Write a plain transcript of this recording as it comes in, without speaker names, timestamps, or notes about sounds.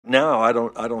now I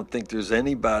don't think there's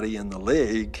anybody in the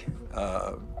league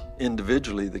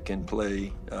individually that can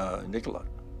play Nikola,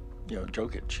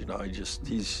 Jokic.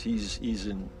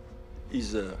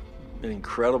 He's an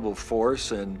incredible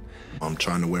force, and I'm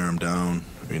trying to wear him down.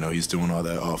 He's doing all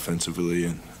that offensively,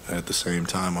 and at the same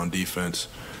time on defense,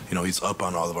 he's up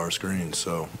on all of our screens,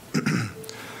 so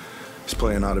he's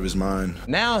playing out of his mind.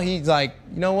 Now he's like,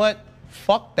 you know what?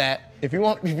 Fuck that. If you're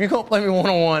gonna play me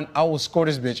one-on-one, I will score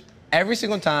this bitch every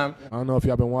single time. I don't know if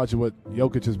y'all been watching what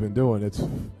Jokic has been doing. It's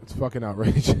fucking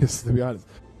outrageous, to be honest.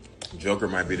 Joker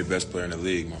might be the best player in the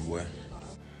league, my boy.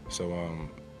 So,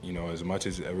 as much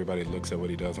as everybody looks at what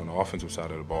he does on the offensive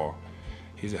side of the ball,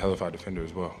 he's a hellified defender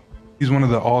as well. He's one of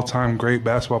the all-time great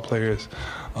basketball players.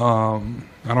 I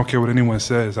don't care what anyone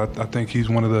says. I think he's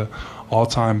one of the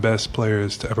all-time best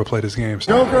players to ever play this game.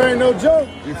 Joker ain't no joke.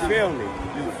 You feel me?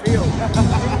 You feel me?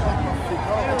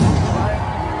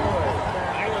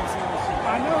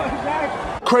 I know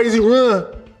exactly. Crazy run.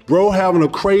 Bro having a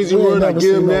crazy run. I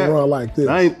give him that. Run like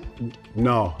this.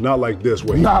 No, not like this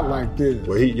way. Not like this.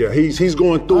 Well, he's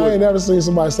going through it. I ain't never seen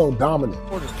somebody so dominant.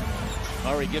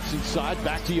 Murray gets inside,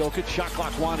 back to Jokic, shot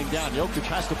clock winding down. Jokic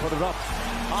has to put it up.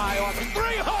 High on the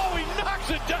three, he knocks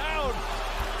it down!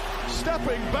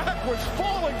 Stepping backwards,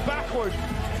 falling backward.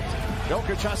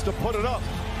 Jokic has to put it up.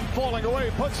 Falling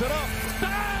away, puts it up.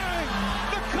 Bang!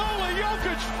 Nikola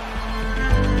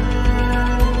Jokic!